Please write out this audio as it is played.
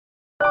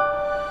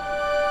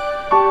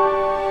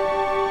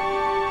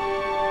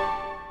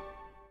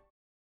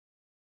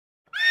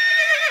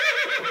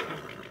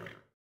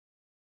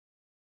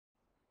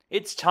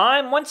It's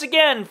time once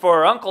again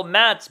for Uncle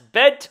Matt's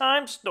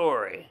bedtime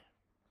story.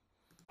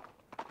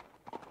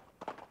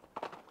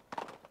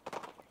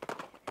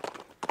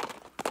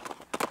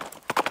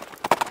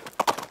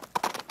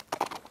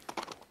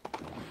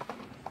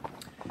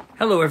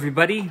 Hello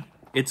everybody,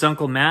 it's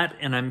Uncle Matt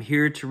and I'm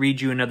here to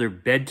read you another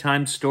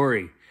bedtime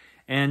story.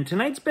 And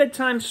tonight's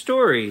bedtime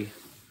story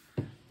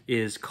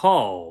is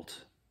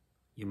called,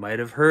 you might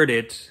have heard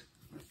it,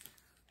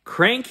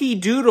 Crankee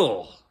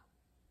Doodle.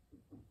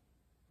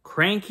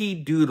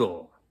 Crankee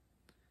Doodle.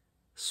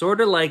 Sort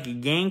of like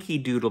Yankee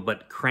Doodle,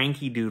 but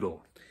Crankee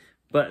Doodle.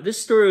 But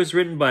this story was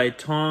written by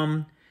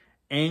Tom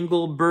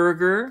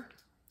Angleberger.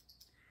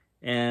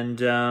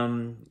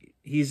 And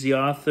he's the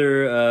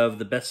author of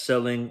the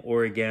best-selling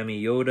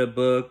Origami Yoda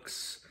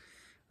books.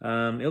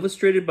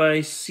 Illustrated by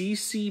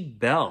Cece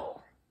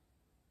Bell.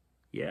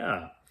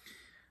 Yeah.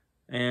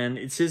 And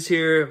it says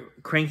here,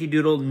 Crankee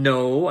Doodle,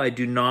 no, I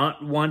do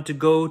not want to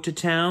go to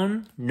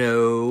town.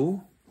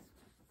 No.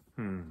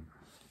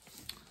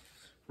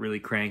 Really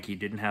cranky,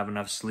 didn't have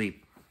enough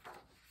sleep.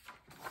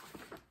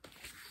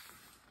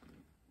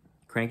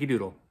 Crankee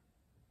Doodle.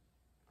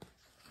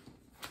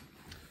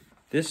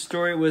 This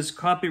story was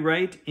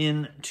copyright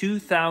in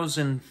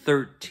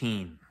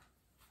 2013.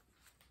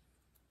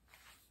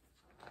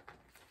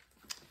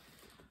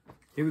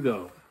 Here we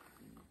go.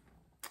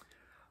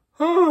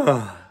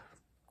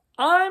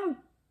 I'm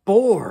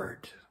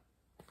bored.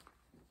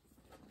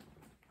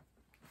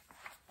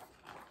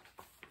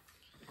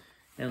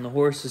 And the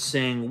horse is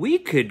saying, we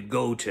could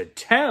go to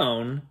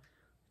town.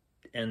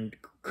 And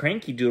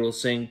Crankee Doodle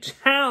saying,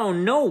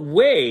 town? No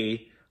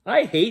way.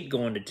 I hate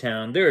going to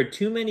town. There are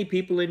too many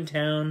people in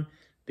town.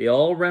 They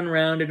all run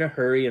around in a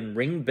hurry and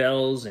ring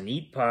bells and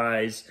eat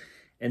pies.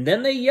 And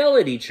then they yell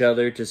at each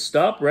other to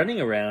stop running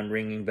around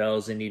ringing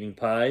bells and eating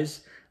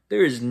pies.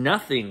 There is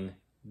nothing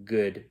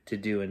good to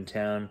do in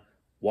town.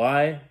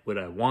 Why would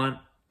I want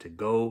to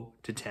go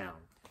to town?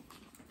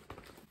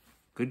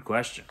 Good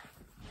question.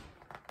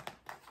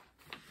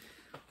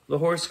 The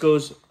horse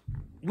goes,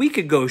 we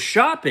could go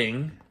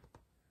shopping.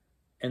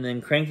 And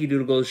then Crankee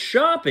Doodle goes,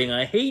 shopping?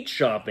 I hate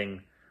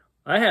shopping.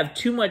 I have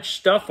too much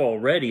stuff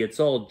already.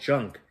 It's all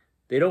junk.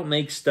 They don't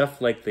make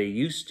stuff like they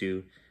used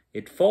to.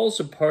 It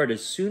falls apart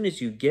as soon as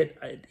you get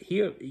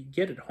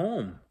it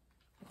home.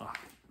 Oh.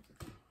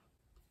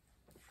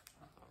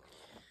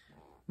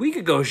 We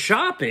could go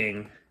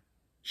shopping.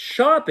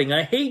 Shopping?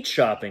 I hate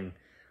shopping.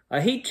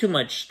 I hate too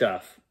much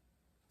stuff.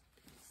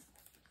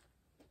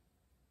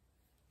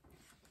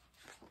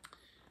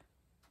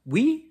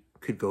 We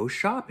could go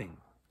shopping.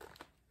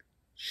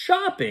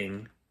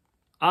 Shopping?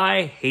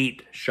 I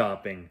hate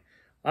shopping.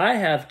 I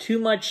have too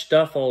much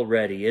stuff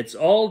already. It's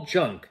all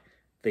junk.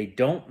 They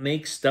don't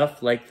make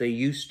stuff like they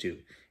used to.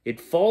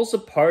 It falls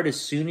apart as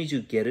soon as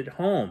you get it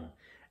home.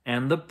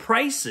 And the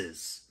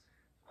prices.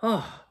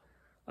 I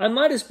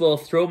might as well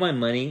throw my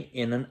money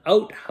in an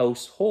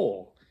outhouse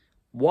hole.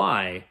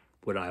 Why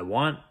would I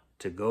want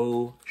to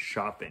go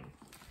shopping?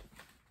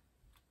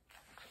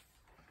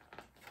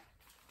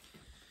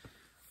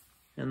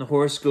 And the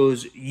horse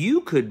goes, you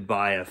could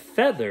buy a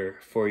feather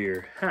for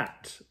your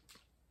hat.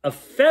 A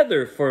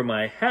feather for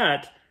my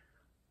hat?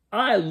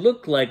 I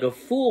look like a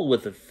fool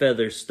with a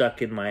feather stuck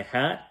in my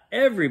hat.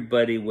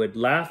 Everybody would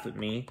laugh at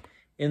me.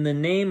 In the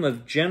name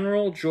of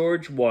General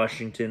George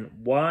Washington,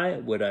 why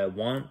would I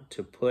want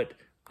to put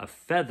a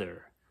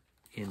feather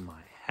in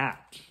my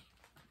hat?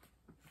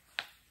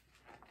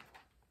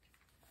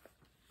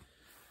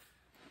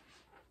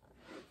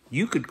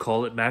 You could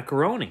call it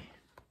macaroni.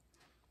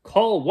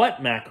 Call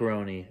what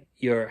macaroni?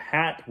 Your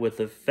hat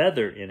with a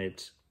feather in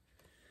it.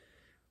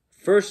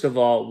 First of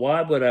all,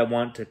 why would I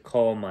want to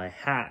call my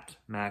hat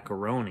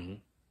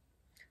macaroni?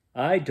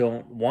 I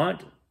don't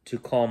want to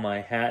call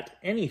my hat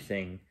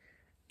anything.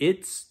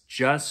 It's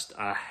just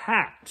a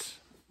hat.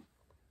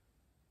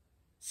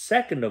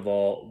 Second of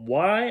all,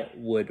 why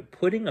would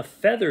putting a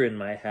feather in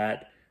my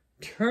hat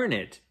turn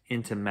it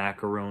into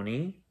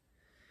macaroni?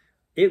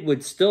 It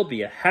would still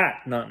be a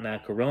hat, not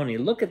macaroni.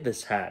 Look at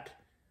this hat.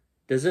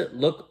 Does it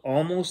look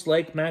almost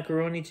like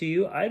macaroni to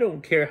you? I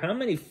don't care how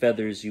many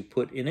feathers you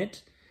put in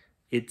it.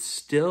 It's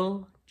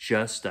still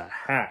just a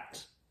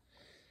hat.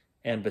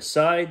 And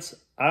besides,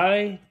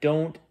 I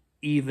don't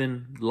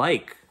even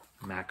like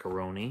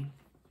macaroni.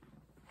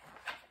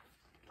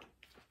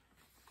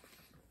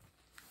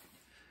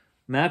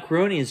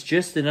 Macaroni is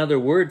just another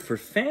word for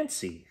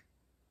fancy.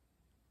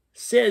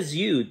 Says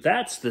you,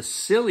 that's the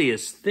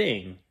silliest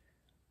thing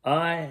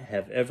I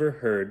have ever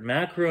heard.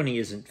 Macaroni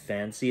isn't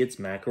fancy, it's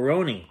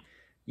macaroni.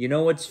 You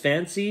know what's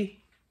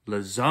fancy?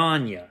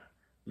 Lasagna.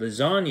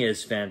 Lasagna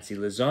is fancy.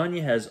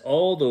 Lasagna has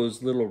all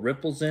those little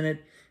ripples in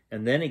it,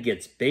 and then it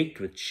gets baked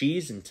with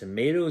cheese and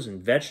tomatoes and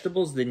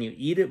vegetables. Then you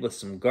eat it with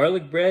some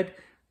garlic bread.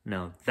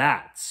 Now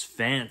that's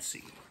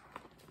fancy.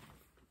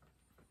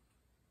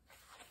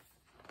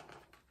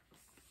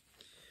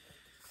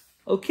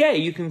 Okay,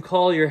 you can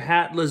call your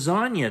hat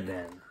lasagna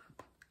then.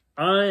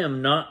 I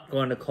am not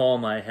going to call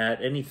my hat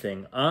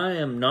anything. I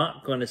am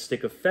not going to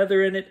stick a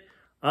feather in it.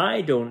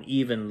 I don't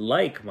even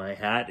like my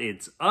hat.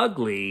 It's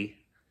ugly.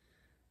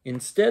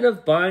 Instead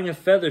of buying a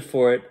feather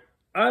for it,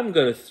 I'm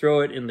going to throw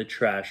it in the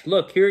trash.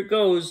 Look, here it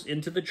goes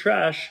into the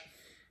trash.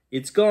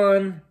 It's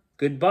gone.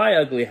 Goodbye,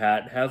 ugly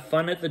hat. Have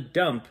fun at the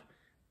dump.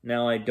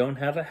 Now I don't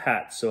have a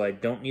hat, so I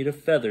don't need a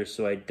feather,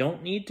 so I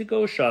don't need to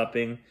go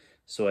shopping,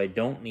 so I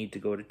don't need to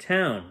go to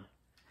town.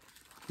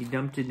 He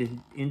dumped it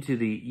into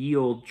the ye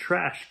old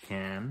trash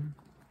can.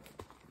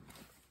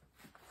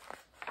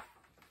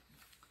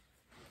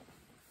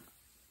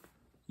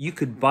 You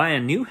could buy a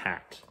new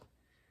hat.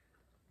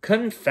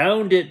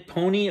 Confound it,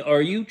 Pony,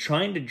 are you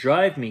trying to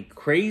drive me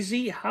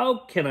crazy? How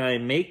can I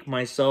make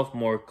myself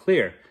more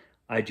clear?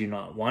 I do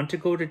not want to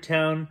go to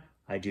town.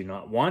 I do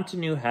not want a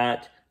new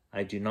hat.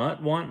 I do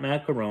not want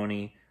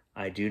macaroni.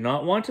 I do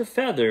not want a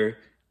feather.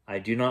 I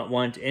do not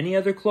want any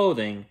other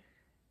clothing,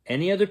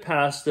 any other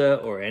pasta,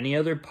 or any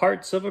other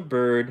parts of a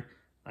bird.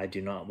 I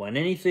do not want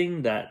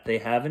anything that they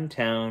have in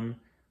town.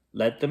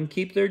 Let them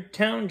keep their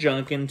town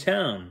junk in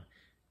town.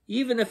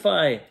 Even if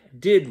I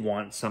did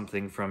want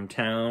something from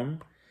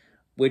town,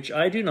 which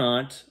I do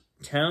not,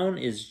 town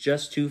is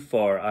just too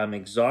far. I'm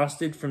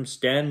exhausted from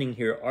standing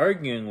here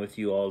arguing with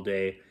you all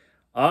day.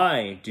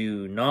 I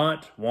do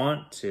not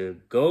want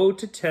to go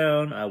to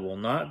town. I will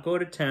not go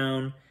to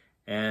town,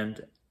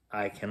 and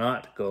I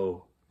cannot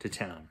go to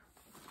town.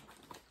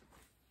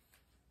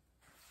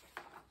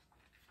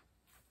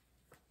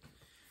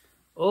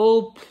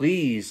 Oh,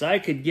 please, I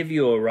could give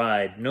you a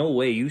ride. No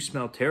way, you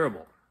smell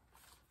terrible.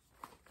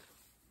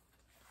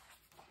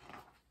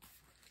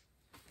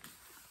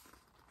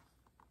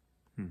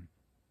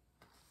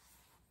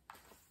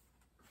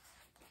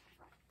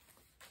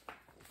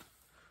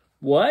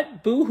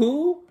 What?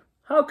 Boo-hoo?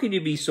 How could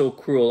you be so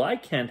cruel? I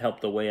can't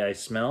help the way I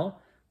smell.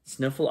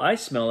 Sniffle, I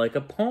smell like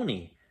a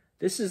pony.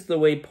 This is the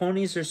way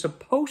ponies are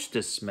supposed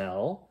to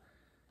smell.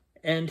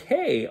 And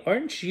hey,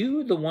 aren't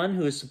you the one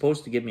who is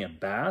supposed to give me a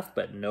bath?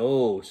 But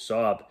no,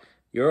 Sob,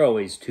 you're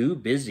always too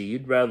busy.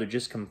 You'd rather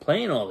just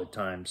complain all the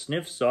time.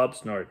 Sniff, sob,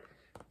 snort.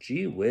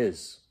 Gee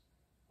whiz.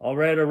 All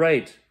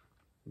right.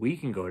 We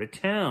can go to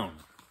town.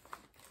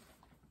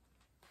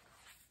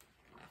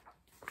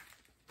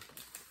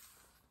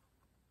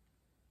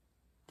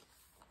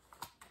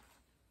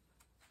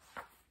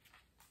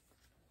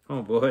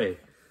 Oh boy,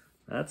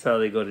 that's how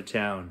they go to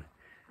town.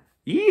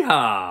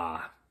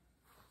 Yeehaw!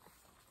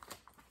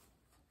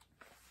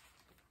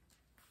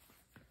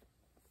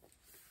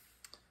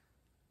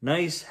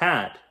 Nice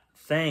hat.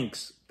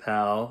 Thanks,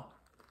 pal.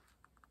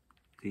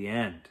 The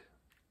end.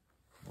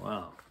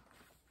 Wow.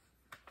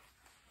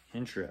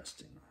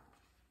 Interesting.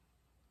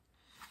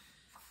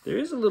 There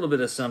is a little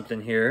bit of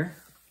something here.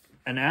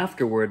 An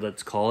afterword,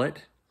 let's call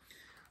it.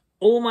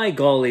 Oh my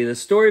golly, the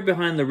story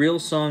behind the real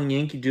song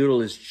Yankee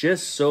Doodle is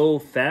just so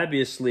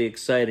fabulously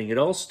exciting. It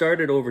all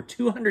started over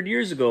 200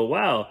 years ago,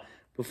 wow,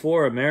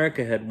 before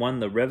America had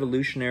won the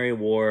Revolutionary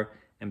War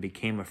and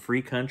became a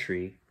free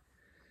country.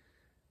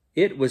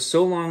 It was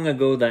so long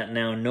ago that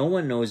now no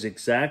one knows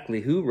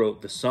exactly who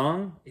wrote the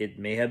song. It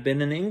may have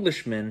been an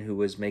Englishman who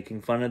was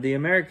making fun of the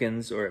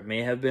Americans, or it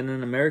may have been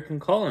an American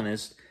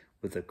colonist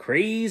with a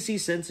crazy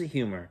sense of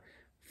humor.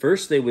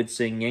 First, they would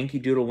sing, Yankee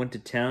Doodle went to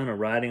town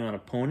a-riding on a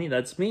pony.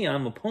 That's me,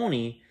 I'm a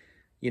pony.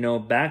 You know,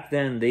 back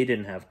then they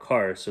didn't have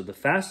cars, so the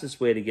fastest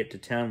way to get to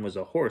town was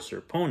a horse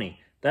or pony.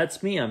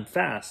 That's me, I'm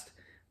fast.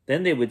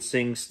 Then they would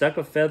sing, stuck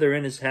a feather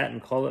in his hat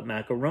and call it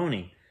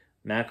macaroni.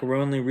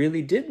 Macaroni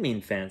really did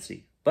mean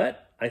fancy,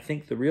 but I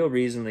think the real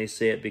reason they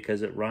say it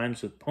because it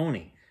rhymes with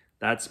pony.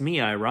 That's me,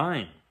 I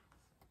rhyme.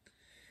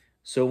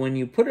 So when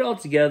you put it all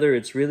together,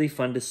 it's really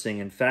fun to sing.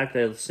 In fact,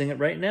 I'll sing it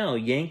right now.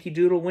 Yankee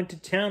Doodle went to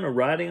town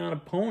a-riding on a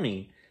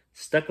pony,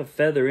 stuck a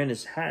feather in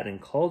his hat and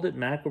called it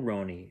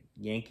macaroni.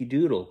 Yankee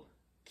Doodle,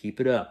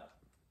 keep it up.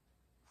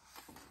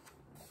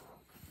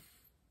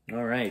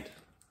 All right,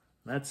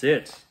 that's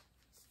it.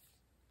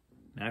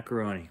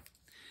 Macaroni.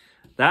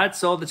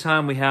 That's all the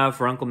time we have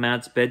for Uncle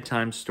Matt's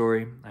bedtime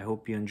story. I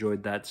hope you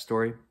enjoyed that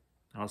story.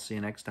 I'll see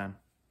you next time.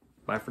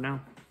 Bye for now.